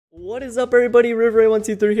What is up, everybody?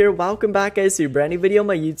 River123 here. Welcome back, guys, to a brand new video on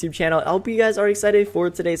my YouTube channel. I hope you guys are excited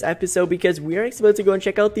for today's episode because we are about to go and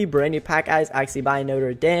check out the brand new pack, guys, actually by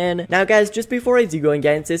NotreDan. Now, guys, just before I do go and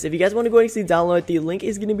get into this, if you guys want to go and actually download, the link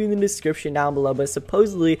is going to be in the description down below. But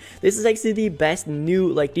supposedly, this is actually the best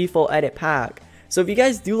new default edit pack. So if you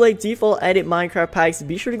guys do like default edit Minecraft packs,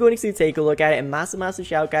 be sure to go and actually take a look at it. And massive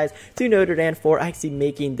shout out, guys, to NotreDan for actually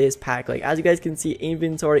making this pack. As you guys can see,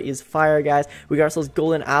 inventory is fire, guys. We got ourselves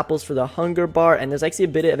golden apples for the hunger bar, and there's actually a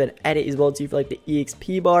bit of an edit as well too for the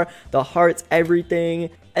EXP bar, the hearts, everything.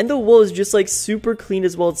 And the wool is just super clean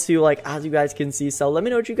as well too, as you guys can see. So let me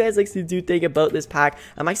know what you guys actually do think about this pack.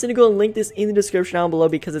 I'm actually gonna go and link this in the description down below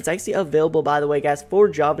because it's actually available, by the way, guys, for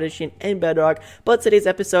Java Edition and Bedrock. But today's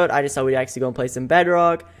episode, I just thought we'd actually go and play some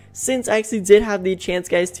Bedrock, since I actually did have the chance,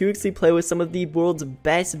 guys, to actually play with some of the world's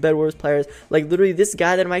best Bed Wars players. Literally this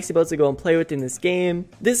guy that I'm actually about to go and play with in this game.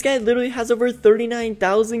 This guy literally has over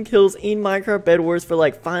 39,000 kills in Minecraft Bed Wars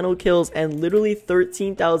for final kills and literally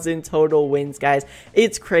 13,000 total wins, guys.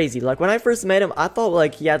 It's crazy. When I first met him, I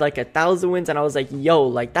thought he had 1,000 wins, and I was like,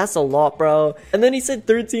 yo, that's a lot, bro. And then he said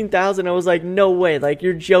 13,000. I was like, no way,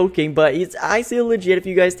 you're joking. But it's actually legit if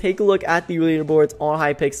you guys take a look at the leaderboards on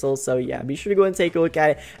Hypixel. So yeah, be sure to go and take a look at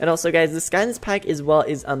it. And also, guys, the sky in this pack as well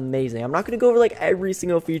is amazing. I'm not going to go over every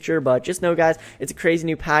single feature, but just know, guys, it's a crazy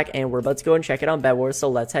new pack, and we're about to go and check it on Bed Wars, so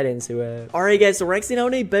let's head into it. Alright, guys, so we're actually now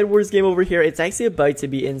in a Bed Wars game over here. It's actually about to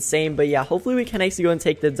be insane, but yeah, hopefully we can actually go and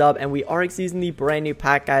take the dub, and we are actually using the brand new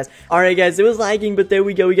pack, guys. Alright, guys, it was lagging, but there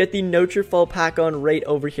we go. We got the NotreFall pack on right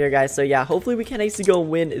over here, guys. So yeah, hopefully we can actually go and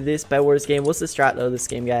win this Bed Wars game. What's the strat, though, this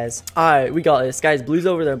game, guys? Alright, we got this. Guys, blue's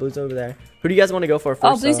over there, blue's over there. Who do you guys want to go for first?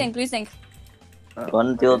 Oh, blue sync, blue sync.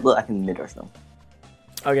 One field, I can mid rush them.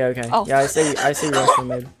 Okay. Oh. Yeah, I say rush for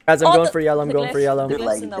mid. Guys, I'm going for yellow. I'm going for yellow.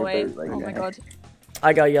 In the way. Oh my god.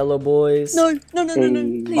 I got yellow, boys. No,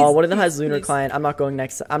 please. Oh, one of them has Lunar Client. I'm not going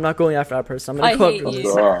next. I'm not going after that person. I'm gonna go hate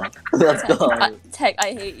you. Let's go. Tech,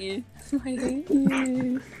 I hate you. I hate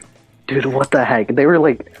you. Dude, what the heck? They were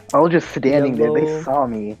I was just standing there. They saw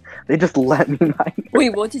me. They just let me mine. Wait,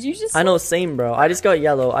 what did you just say? I know, same, bro. I just got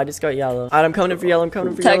yellow. Alright, I'm coming in for yellow.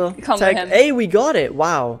 Tech. Hey, we got it.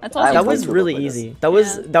 Wow. That was really easy. That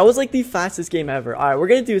was the fastest game ever. Alright, we're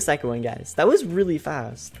gonna do a second one, guys. That was really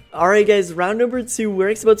fast. Alright, guys, round number 2. We're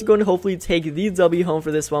about to go and hopefully take the W home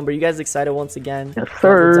for this one. But are you guys excited once again? Yes,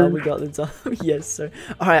 sir. We got the W. Yes, sir.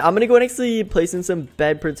 Alright, I'm gonna go and actually place in some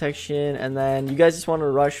bed protection, and then you guys just want to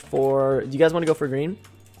rush for. Do you guys want to go for green?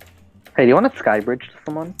 Hey, do you want to skybridge to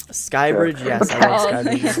someone? Skybridge, sure. Yes, I love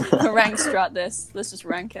skybridge. Rank strat this. Let's just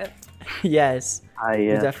rank it. Yes. We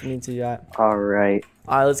definitely need to do that. Alright.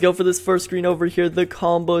 Alright, let's go for this first screen over here. The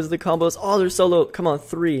combos. Oh, they're so low. Come on,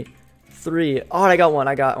 3. Oh, I got one.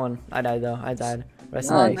 I died, though.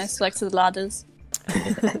 Rest in peace. Nice flex with ladders.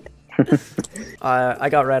 I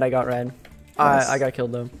got red. Nice. I got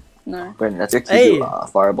killed, though. No. Brandon, that's your key to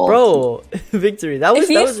fireball. Bro, victory. That was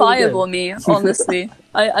really fireball me, honestly,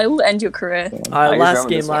 I will end your career. Alright,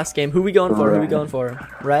 last game. Who we going for?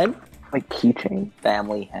 Red? Keychain.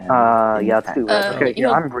 Family hand. Yeah, let's do red. Okay,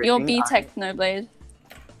 yeah, I'm bridging. You're B-Tech, no blade.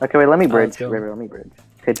 Okay, wait, let me bridge. Let me bridge.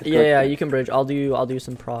 Okay, yeah, you can bridge. I'll do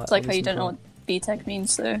some pro. It's how you don't know what B-Tech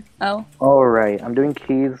means, so. Oh. Alright, I'm doing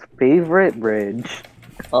Key's favorite bridge.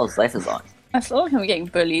 Oh, Slice is on. I feel like I'm getting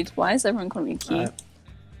bullied. Why is everyone calling me Key?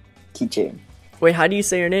 Keychain. Wait, how do you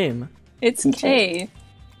say your name? It's K.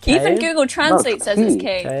 Even Google Translate says it's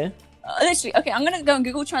K. Literally, okay, I'm gonna go on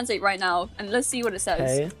Google Translate right now and let's see what it says.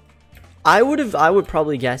 K. I would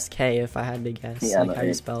probably guess K if I had to guess. Yeah, how do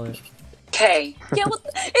you spell it? K. Yeah,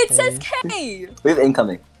 it says K. We have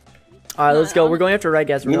incoming. Alright, let's go. We're going after red,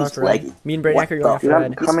 guys. We're going after red. Me and Brainiac are going after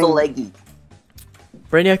red. He's still leggy.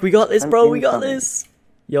 Brainiac, we got this, bro. We got this.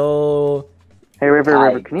 Yo. Hey,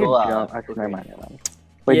 River, can you jump? Actually, never mind.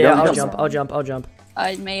 Wait, yeah, I'll jump.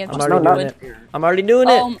 I may have I'm already doing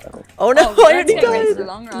it. Oh no, I already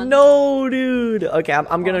died. No, dude. Okay,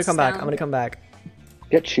 I'm gonna come back.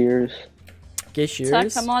 Get shears.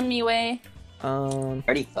 Tuck, come on me way.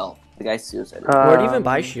 Already fell. The guy's suicidal. Where do you even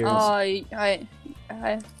buy shears? Oh, We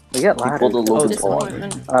get ladders.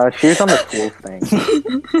 Shears on the tools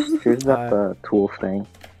thing. Shears at the tools thing.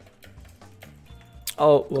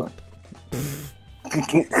 Oh, whoop.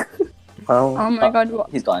 Oh my god, what?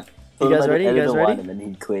 He's gone. You guys ready? And then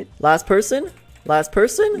he quit. Last person?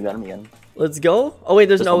 You got him again. Let's go. Oh wait,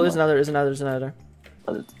 there's another.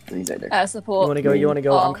 Oh, he's right there. Support. You wanna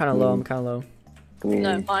go? I'm kinda low.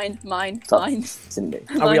 No, mine. Mine.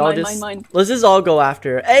 Let's just all go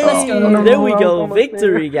after. Hey, let's go. There we go.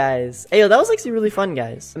 Victory, guys. Hey, that was actually really fun,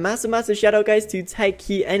 guys. A massive shout out, guys, to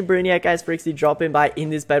Techkey and Brainiac, guys, for actually dropping by in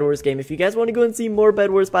this Bed Wars game. If you guys want to go and see more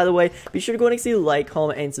Bed Wars, by the way, be sure to go and actually like,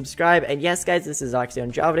 comment, and subscribe. And yes, guys, this is actually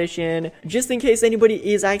on Java Edition. Just in case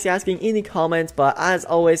anybody is actually asking in the comments, but as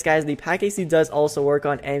always, guys, the pack actually does also work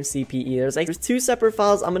on MCPE. There's 2 separate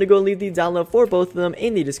files. I'm gonna go and leave the download for both of them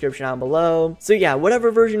in the description down below. So yeah,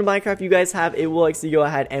 whatever version of Minecraft you guys have, it will actually go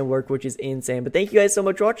ahead and work, which is insane. But thank you guys so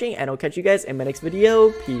much for watching, and I'll catch you guys in my next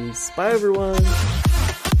video. Peace. Bye, everyone.